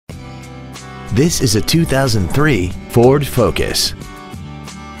This is a 2003 Ford Focus.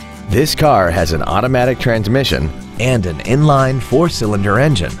 This car has an automatic transmission and an inline 4-cylinder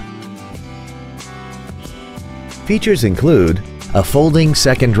engine. Features include a folding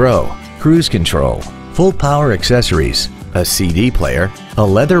second row, cruise control, full power accessories, a CD player, a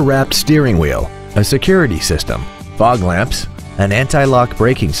leather-wrapped steering wheel, a security system, fog lamps, an anti-lock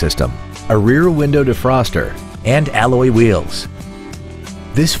braking system, a rear window defroster, and alloy wheels.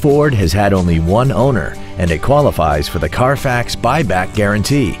 This Ford has had only one owner and it qualifies for the Carfax buyback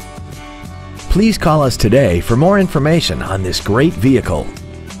guarantee. Please call us today for more information on this great vehicle.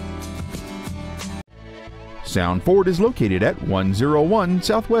 Sound Ford is located at 101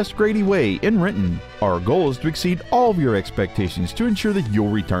 Southwest Grady Way in Renton. Our goal is to exceed all of your expectations to ensure that you'll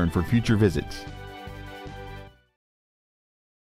return for future visits.